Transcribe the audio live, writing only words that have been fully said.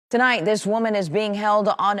Tonight, this woman is being held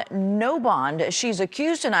on no bond. She's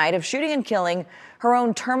accused tonight of shooting and killing her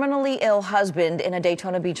own terminally ill husband in a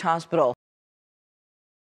Daytona Beach hospital.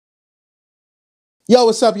 Yo,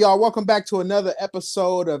 what's up, y'all? Welcome back to another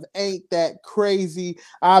episode of Ain't That Crazy.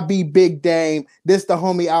 I be Big Dame. This the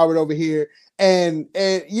homie Albert over here. And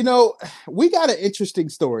you know, we got an interesting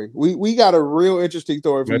story. We got a real interesting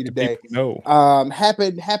story for you today.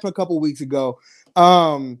 Happened a couple weeks ago.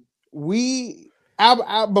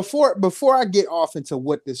 Before I get off into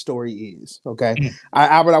what this story is, okay?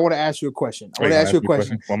 Albert, I want to ask you a question. This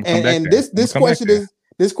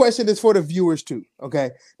question is for the viewers too.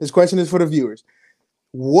 Okay, this question is for the viewers.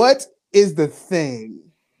 What is the thing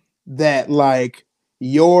that like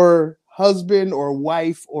your husband or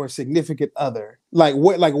wife or significant other,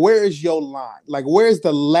 where is your line? Like, where's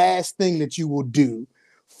the last thing that you will do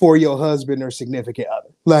for your husband or significant other?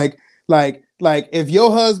 Like if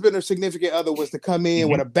your husband or significant other was to come in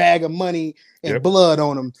with a bag of money and blood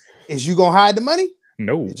on them, is you gonna hide the money?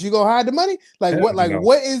 No. Is you gonna hide the money? What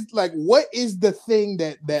is the thing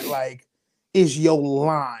that like is your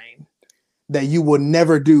line that you will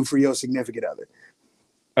never do for your significant other?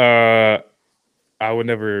 I would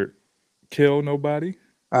never kill nobody.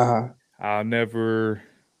 I'll never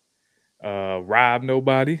rob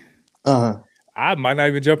nobody. I might not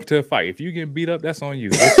even jump into a fight. If you get beat up, that's on you.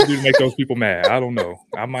 What you do to make those people mad? I don't know.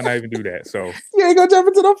 I might not even do that. So you ain't gonna jump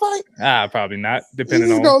into no fight? Probably not.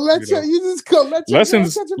 Depending on lessons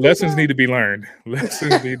need to be learned.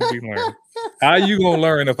 Lessons need to be learned. How you gonna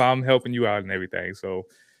learn if I'm helping you out and everything? So,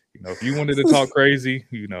 you know, if you wanted to talk crazy,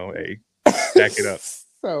 you know, hey, back it up.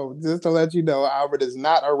 So just to let you know, Albert is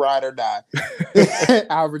not a ride or die.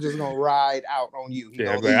 Albert just gonna ride out on you.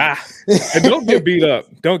 And don't get beat up.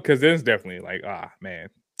 Don't, because then it's definitely like, man.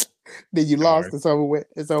 Then you lost. It's over with.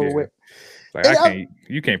 It's over with. Like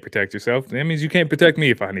you can't protect yourself. That means you can't protect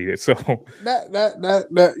me if I need it. So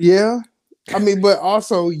yeah. I mean, but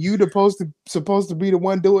also you supposed to be the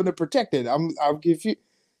one doing the protecting. I'll give you.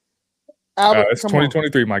 Albert, it's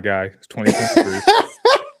 2023, my guy. It's 2023.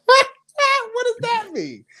 What does that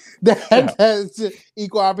mean? That's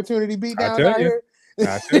equal opportunity beatdown out here.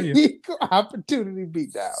 I tell you. Equal opportunity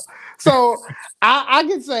beatdown. So I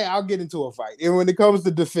can say I'll get into a fight, and when it comes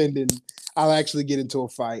to defending, I'll actually get into a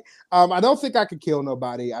fight. I don't think I could kill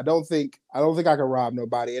nobody. I don't think I could rob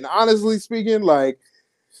nobody. And honestly speaking, like,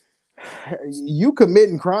 you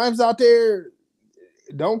committing crimes out there,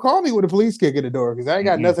 don't call me with a police kick in the door, because that ain't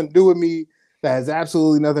got nothing to do with me. That has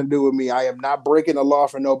absolutely nothing to do with me. I am not breaking the law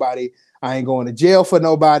for nobody. I ain't going to jail for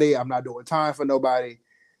nobody. I'm not doing time for nobody.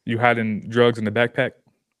 You hiding drugs in the backpack?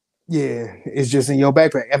 Yeah, it's just in your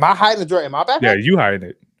backpack. Am I hiding the drug in my backpack? Yeah, you hiding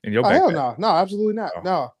it in your backpack. Hell no, absolutely not. Oh.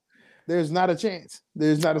 No, there's not a chance.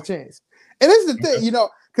 There's not a chance. And this is the thing, you know,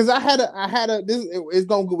 because I'm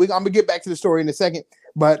gonna get back to the story in a second.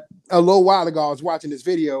 But a little while ago, I was watching this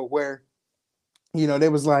video where, you know, they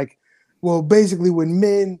was like, well, basically when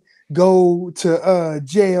men go to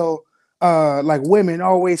jail, like women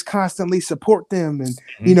always constantly support them, and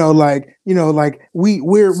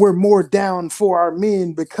we're more down for our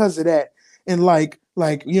men because of that. And like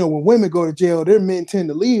you know, when women go to jail, their men tend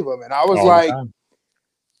to leave them. And I was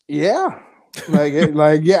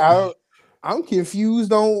I'm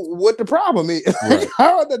confused on what the problem is. Right. I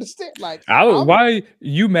don't understand. Why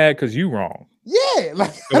you mad because you wrong?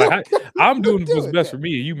 Yeah, I'm doing what's best for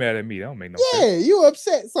me, and you mad at me. That don't make no sense. Yeah, you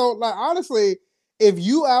upset. So like, honestly, if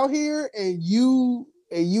you out here and you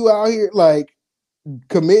out here like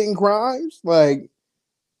committing crimes, like,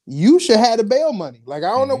 you should have the bail money. Like,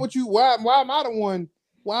 I don't know why am I the one?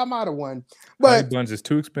 Why am I the one? But buns is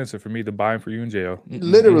too expensive for me to buy them for you in jail.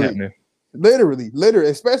 Literally,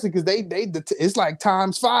 especially because they it's like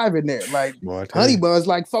 ×5 in there. Like, honey buns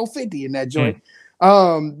like $4.50 in that joint.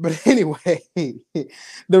 But anyway,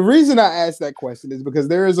 the reason I asked that question is because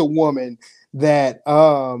there is a woman that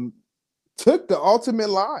took the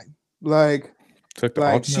ultimate line.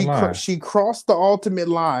 She crossed the ultimate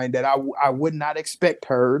line that I would not expect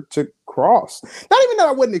her to cross. Not even that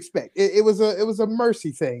I wouldn't expect. It was a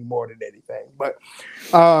mercy thing more than anything. But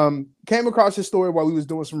came across this story while we was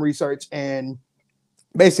doing some research, and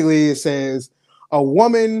basically it says a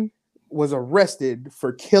woman was arrested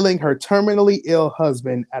for killing her terminally ill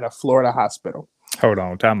husband at a Florida hospital. Hold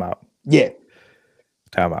on, time out. Yeah.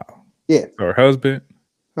 Time out. Yeah. So her husband,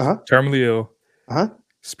 terminally ill.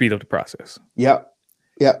 Speed up the process. Yep.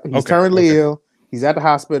 He's terminally ill. He's at the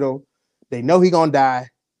hospital. They know he's gonna die,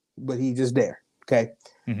 but he's just there. Okay.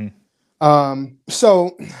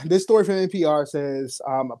 So this story from NPR says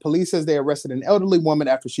police says they arrested an elderly woman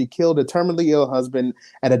after she killed a terminally ill husband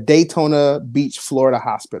at a Daytona Beach, Florida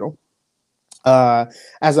hospital.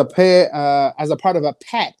 as a part of a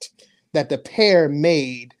pact that the pair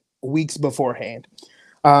made weeks beforehand.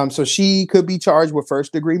 So she could be charged with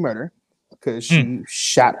first-degree murder because she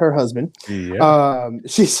shot her husband. Yeah.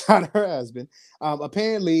 She shot her husband.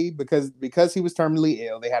 Apparently, because he was terminally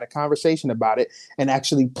ill, they had a conversation about it and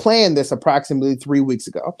actually planned this approximately 3 weeks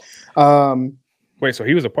ago. Wait, so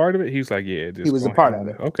he was a part of it? He was like, yeah, he was a part of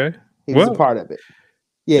it. Okay, he was a part of it.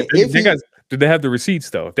 Yeah. Did they have the receipts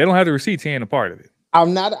though? If they don't have the receipts, he ain't a part of it.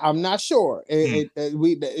 I'm not sure.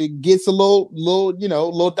 It gets a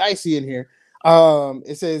little dicey in here.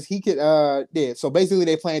 It says he could so basically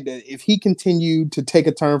they planned that if he continued to take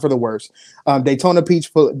a turn for the worse, Daytona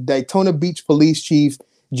Beach Police Chief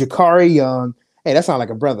Jakari Young. Hey, that sounds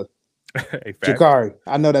like a brother. Hey, Jakari.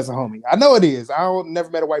 I know that's a homie. I know it is. Never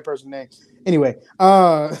met a white person name. Anyway,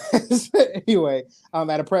 at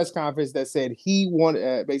a press conference that said he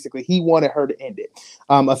wanted her to end it.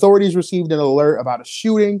 Authorities received an alert about a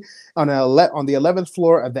shooting on the 11th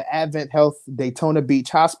floor of the Advent Health Daytona Beach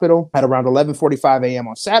Hospital at around 11:45 a.m.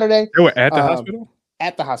 on Saturday. They were at the hospital?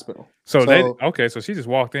 At the hospital. So she just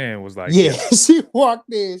walked in and was like, yeah. She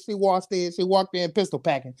walked in, pistol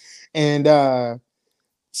packing. And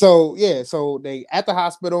so they at the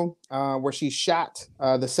hospital where she shot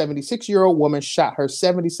the 76-year-old woman shot her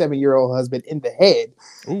 77-year-old husband in the head.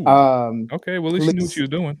 Ooh. Okay, well, at least she knew what she was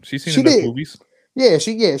doing. She's seen enough movies. Yeah,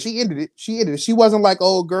 she ended it. She wasn't like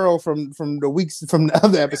old girl from the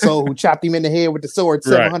other episode who chopped him in the head with the sword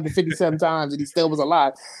 757 times and he still was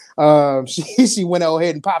alive. She went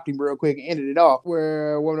ahead and popped him real quick and ended it off.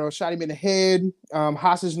 Where a woman shot him in the head.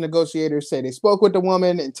 Hostage negotiators say they spoke with the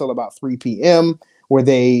woman until about 3 p.m. where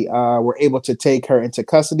they were able to take her into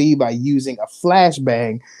custody by using a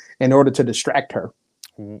flashbang in order to distract her.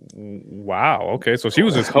 Wow. Okay. So she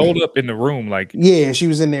was just holed up in the room, like. Yeah, she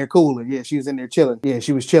was in there cooling. Yeah, she was in there chilling. Yeah,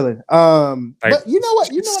 she was chilling. But you know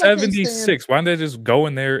what? 76. Why didn't they just go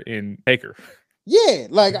in there and take her? Yeah,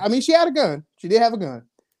 like I mean, she had a gun. She did have a gun.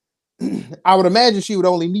 I would imagine she would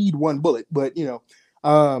only need one bullet, but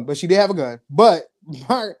but she did have a gun. But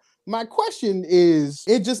my question is,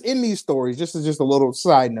 it just in these stories, just a little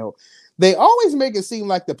side note, they always make it seem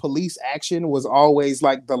like the police action was always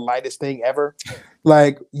like the lightest thing ever.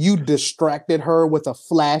 Like you distracted her with a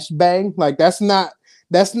flashbang. Like that's not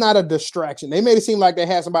a distraction. They made it seem like they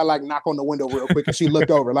had somebody like knock on the window real quick and she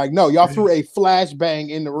looked over. Like, no, y'all threw a flashbang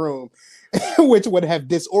in the room, which would have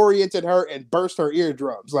disoriented her and burst her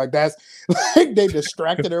eardrums. Like that's like they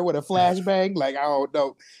distracted her with a flashbang. Like, I don't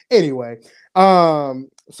know. Anyway,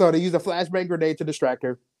 so they used a flashbang grenade to distract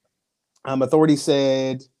her. Authorities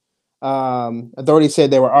said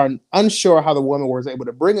they were unsure how the woman was able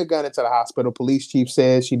to bring a gun into the hospital. Police chief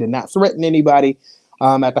says she did not threaten anybody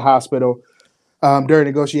at the hospital. During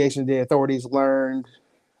negotiations, the authorities learned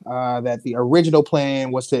that the original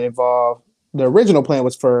plan was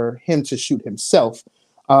for him to shoot himself.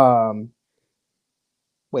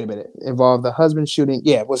 Wait a minute. Involved the husband shooting.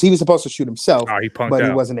 Yeah, he was supposed to shoot himself, but he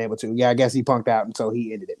wasn't able to. Yeah, I guess he punked out, and so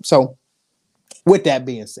he ended it. So, with that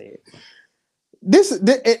being said,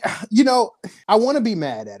 I want to be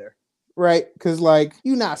mad at her, right? Because like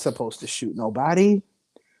you're not supposed to shoot nobody,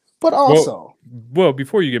 but also, well,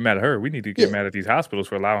 before you get mad at her, we need to get mad at these hospitals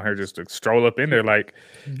for allowing her just to stroll up in there. Like,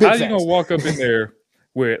 how you gonna walk up in there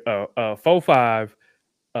with a 4.5,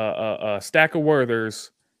 a stack of Werthers,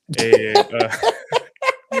 and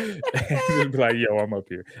just be like, yo, I'm up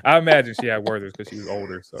here. I imagine she had Werthers because she was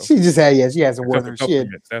older. So she just had, she has some Werthers.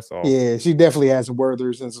 That's all. Yeah, she definitely has some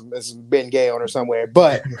Werthers and some Ben Gay on her somewhere.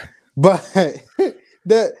 But I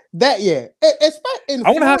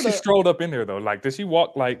wonder how she strolled up in there though. Like, did she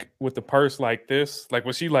walk like with the purse like this? Like,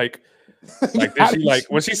 was she like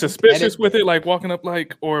was she suspicious with it, like walking up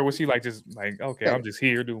like, or was she like just like, okay, I'm just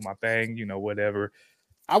here doing my thing, whatever.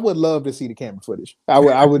 I would love to see the camera footage. I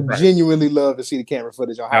would genuinely love to see the camera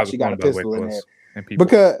footage on how she got a pistol in there.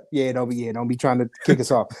 Because don't be trying to kick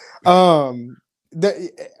us off.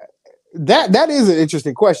 That is an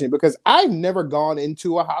interesting question because I've never gone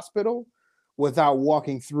into a hospital without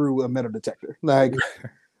walking through a metal detector. Like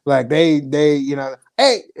they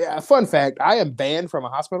hey, fun fact, I am banned from a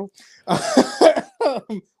hospital.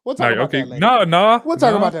 We'll talk about that later. No. We'll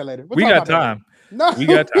talk about that later. We got time. We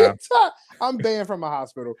got time. I'm banned from a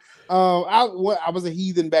hospital. I was a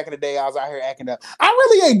heathen back in the day. I was out here acting up. I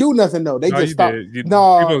really ain't do nothing though. They just thought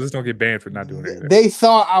people just don't get banned for not doing anything. They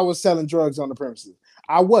thought I was selling drugs on the premises.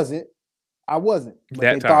 I wasn't. But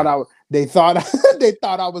they thought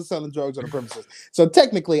I was selling drugs on the premises. So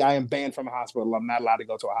technically, I am banned from a hospital. I'm not allowed to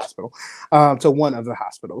go to a hospital, to one of the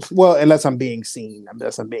hospitals. Well, unless I'm being seen,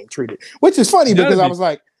 unless I'm being treated. Which is funny because I was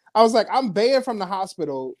like, I'm banned from the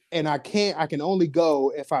hospital, and I can only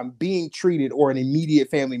go if I'm being treated or an immediate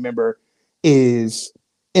family member is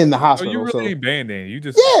in the hospital. Oh, you really ain't banned then. You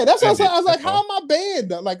just that's what I was like, how am I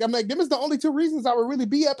banned? Like, I'm like, them is the only two reasons I would really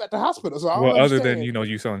be up at the hospital. So I don't other than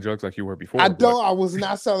you selling drugs like you were before. I was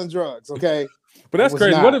not selling drugs. Okay. But that's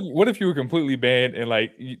crazy. What if you were completely banned and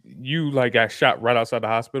like you like got shot right outside the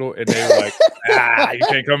hospital and they were like, you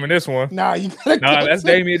can't come in this one. You gotta that's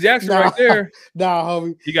Damian Jackson right there.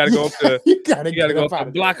 Homie. You gotta go up to you gotta go up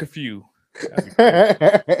to block a few.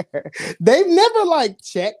 They've never like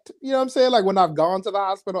checked, you know what I'm saying? Like when I've gone to the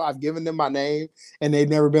hospital, I've given them my name and they've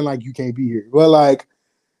never been like, you can't be here. But like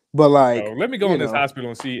let me go in this hospital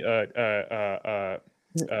and see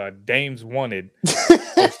Dame's Wanted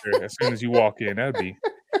poster as soon as you walk in. That'd be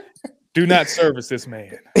do not service this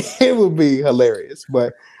man. It would be hilarious.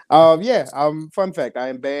 But fun fact, I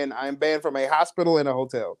am banned from a hospital and a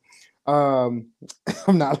hotel. I'm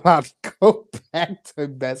not allowed to go back to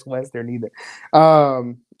Best Western either.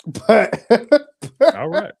 But all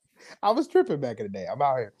right. I was tripping back in the day.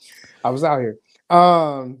 I was out here.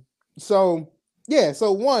 So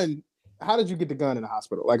one, how did you get the gun in the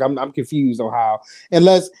hospital? Like I'm confused on how,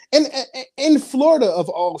 unless in Florida of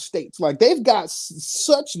all states, like they've got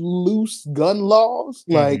such loose gun laws.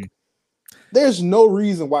 Like there's no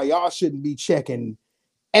reason why y'all shouldn't be checking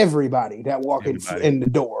everybody that walk in the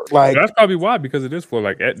door. Like that's probably why, because it is for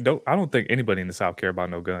like I don't think anybody in the South care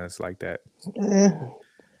about no guns like that.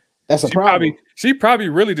 That's a problem. She probably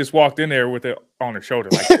really just walked in there with it on her shoulder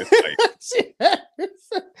like this.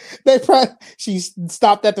 She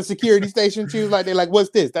stopped at the security station. She was like, they're like,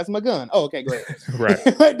 what's this? That's my gun. Oh, okay, great.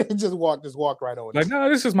 Right. Like they just walk right over. Like, no,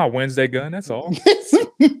 this is my Wednesday gun. That's all.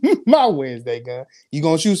 My Wednesday gun. You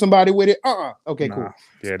gonna shoot somebody with it? Okay, cool.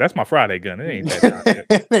 Yeah, that's my Friday gun. It ain't that.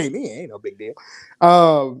 It ain't no big deal.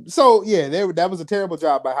 So yeah, that was a terrible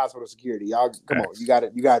job by hospital security. Y'all, come on, you gotta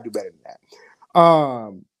do better than that.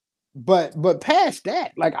 But past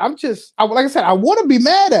that, like like I said, I want to be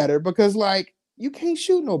mad at her because like you can't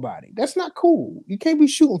shoot nobody. That's not cool. You can't be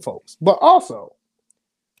shooting folks. But also,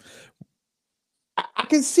 I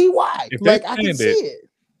can see why. Like I can see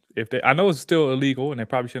it. I know it's still illegal and they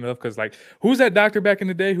probably shouldn't have, because like who's that doctor back in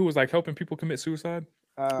the day who was like helping people commit suicide?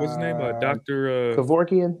 What's his name? Dr.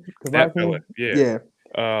 Kevorkian. Yeah.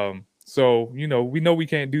 So we know we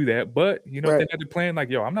can't do that, but if they had the plan, like,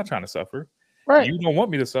 yo, I'm not trying to suffer. Right. You don't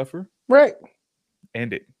want me to suffer. Right.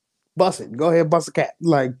 End it. Bust it. Go ahead, bust a cat.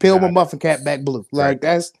 Like peel my muffin cap back blue. Like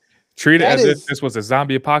that's treat it as if this was a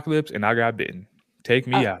zombie apocalypse and I got bitten. Take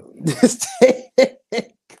me out. Just take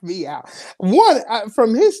me out.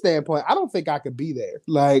 From his standpoint, I don't think I could be there.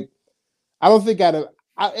 Like I don't think and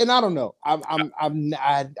I don't know. I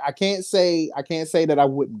can't say that I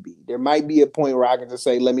wouldn't be. There might be a point where I can just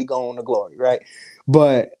say, let me go on to glory, right?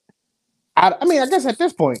 But I mean, I guess at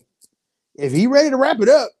this point, if he ready to wrap it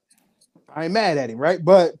up, I ain't mad at him, right?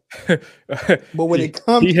 But when it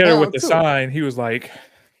comes, he hit her with the sign. He was like,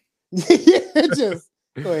 "Yeah, just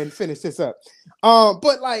go ahead and finish this up."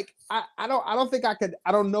 But like, I don't think I could.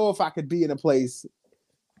 I don't know if I could be in a place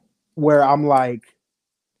where I'm like,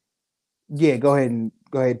 "Yeah, go ahead and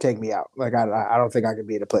take me out." Like, I don't think I could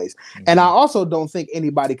be in a place, and I also don't think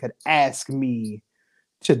anybody could ask me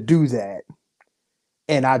to do that,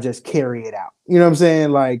 and I just carry it out. You know what I'm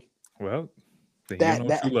saying? Like, well. You know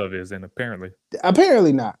what true love is, and apparently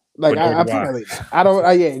not. Like apparently not. I don't.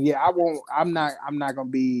 I won't. I'm not gonna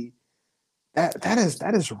be. That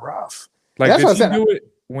is rough. Like, did she do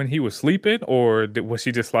it when he was sleeping, or was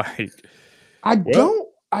she just like? I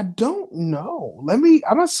don't know. I'm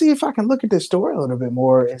gonna see if I can look at this story a little bit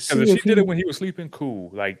more and see. If she did it when he was sleeping,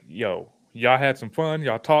 cool. Like, yo, y'all had some fun.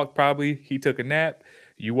 Y'all talked. Probably he took a nap.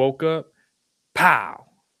 You woke up. Pow.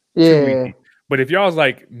 Yeah. But if y'all was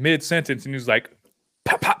like mid sentence and he was like,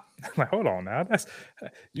 pop, pop. I'm like, hold on now.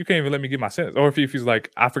 You can't even let me get my sentence. Or if he's like,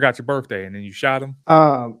 I forgot your birthday, and then you shot him.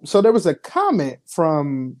 So there was a comment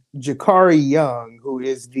from Jakari Young, who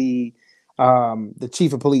is the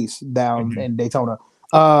chief of police down in Daytona.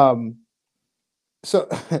 So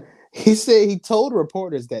he said he told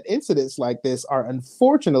reporters that incidents like this are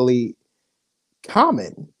unfortunately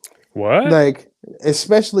common. What? Like,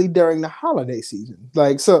 especially during the holiday season.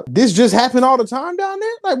 Like, so this just happened all the time down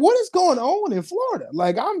there? Like, what is going on in Florida?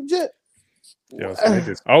 Like, I'm just...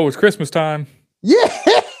 it's Christmas time. Yeah.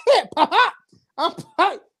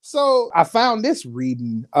 So I found this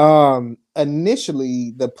reading.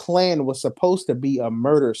 Initially, the plan was supposed to be a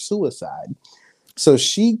murder-suicide. So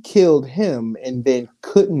she killed him and then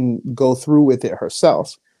couldn't go through with it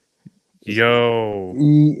herself. Yo.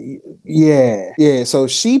 Yeah. So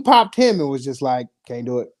she popped him and was just like, can't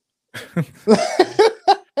do it.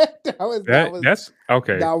 That's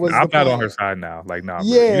okay. I'm not on her side now. Like, nah, bro,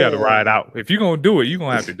 you got to ride out. If you're gonna do it, you're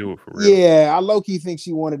gonna have to do it for real. Yeah, I low key think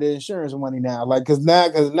she wanted the insurance money now. Like, cause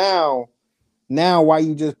now, why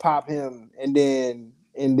you just pop him and then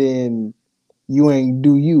you ain't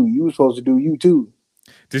do you? You were supposed to do you too.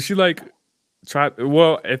 Did she like try?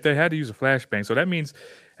 Well, if they had to use a flashbang, so that means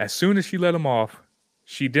as soon as she let him off,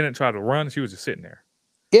 she didn't try to run. She was just sitting there.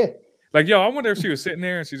 Yeah. Like, yo, I wonder if she was sitting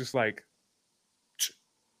there and she's just like.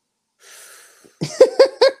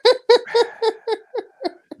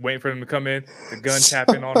 Waiting for him to come in, the gun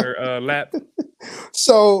tapping on her lap.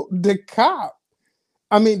 So the cops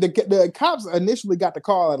initially got the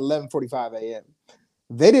call at 11:45 a.m.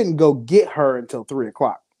 They didn't go get her until 3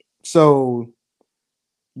 o'clock. So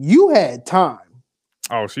you had time.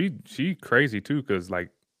 Oh, she crazy too, because like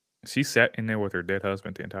she sat in there with her dead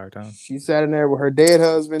husband the entire time. She sat in there with her dead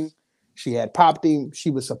husband. She had popped him. She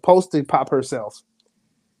was supposed to pop herself.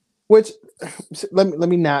 Which let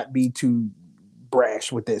me not be too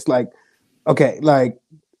brash with this. Like, okay, like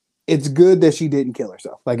it's good that she didn't kill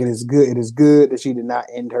herself. Like it is good that she did not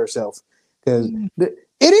end herself. Because it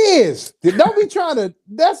is. Don't be trying to.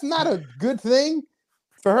 That's not a good thing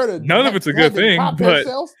for her to. None of it's a good thing, but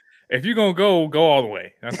herself. If you're gonna go all the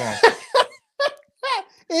way. That's all I'm saying.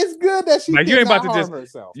 It's good that she like did you ain't not about to harm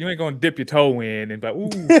herself. You ain't gonna dip your toe in and be like, ooh,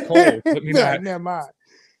 cold. Let me not. Never mind.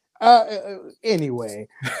 Anyway,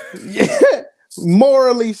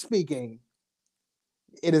 morally speaking,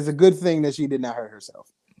 it is a good thing that she did not hurt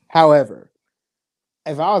herself. However,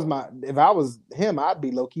 if I was him, I'd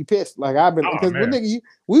be low key pissed. Like I've been because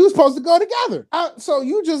we were supposed to go together. So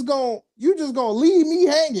you just gonna leave me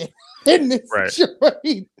hanging in this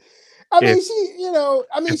situation. I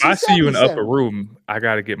mean, if I see you in the upper room, I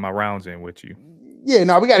got to get my rounds in with you. Yeah,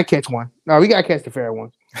 no, we got to catch one. No, we got to catch the fair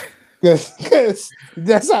one. Because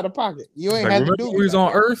that's out of pocket. You ain't had to do it. We was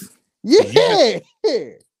on Earth? Yeah.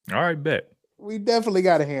 All right, bet. We definitely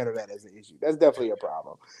got to handle that as an issue. That's definitely a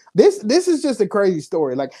problem. This is just a crazy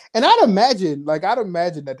story. Like, and I'd imagine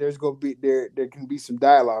that there's gonna be there can be some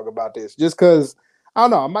dialogue about this. Just because I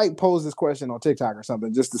don't know, I might pose this question on TikTok or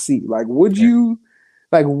something just to see. Like, would you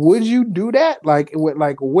do that? Like,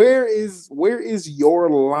 where is your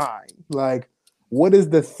line? Like, what is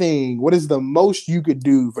the thing? What is the most you could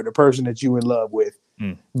do for the person that you in love with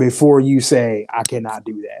before you say, I cannot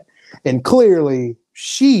do that? And clearly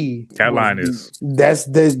that line is it's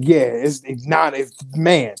not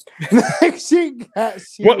man. Like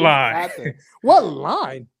what line? What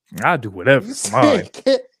line? I'll do whatever.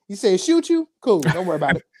 You say shoot you? Cool, don't worry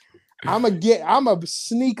about it. I'ma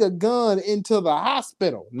sneak a gun into the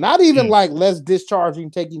hospital. Not even like let's discharge him,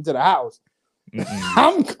 take him to the house.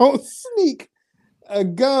 I'm gonna sneak a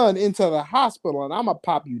gun into the hospital and I'm gonna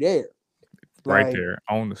pop you there. Right there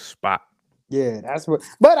on the spot. Yeah, that's what.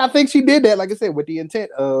 But I think she did that, like I said, with the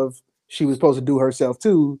intent of she was supposed to do herself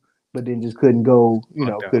too, but then just couldn't go,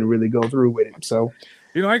 couldn't really go through with it. So,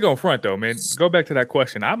 I ain't going front though, man. Go back to that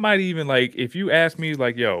question. I might even like if you ask me,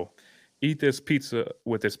 like, yo, eat this pizza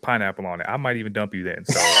with this pineapple on it. I might even dump you then.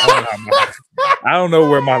 So I don't know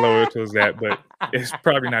where my loyalty is at, but it's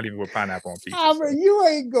probably not even with pineapple on pizza. You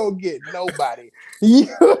ain't gonna get nobody. You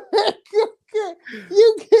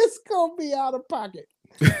just gonna be out of pocket.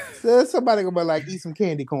 So somebody gonna be like, eat some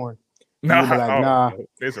candy corn. Nah,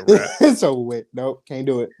 it's a wrap. It's over with. Nope, can't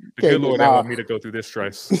do it. The good Lord didn't want me to go through this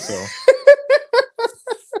stress. So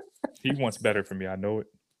he wants better for me. I know it.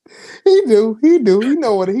 He do. He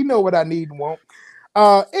know what I need and want.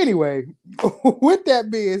 Anyway, with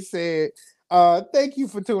that being said, thank you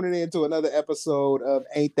for tuning in to another episode of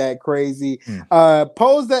Ain't That Crazy. Ask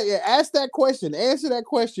that question, answer that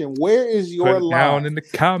question. Where is your line? Down in the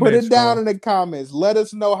comments. Put it down in the comments. Let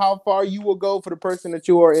us know how far you will go for the person that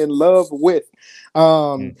you are in love with.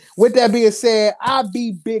 With that being said, I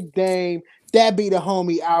be Big Dame. That be the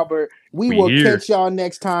homie Albert. We will catch y'all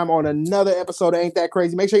next time on another episode of Ain't That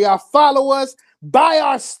Crazy. Make sure y'all follow us. Buy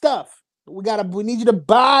our stuff. We need you to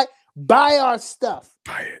buy our stuff.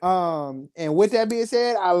 Buy it. And with that being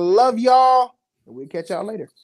said, I love y'all. We'll catch y'all later.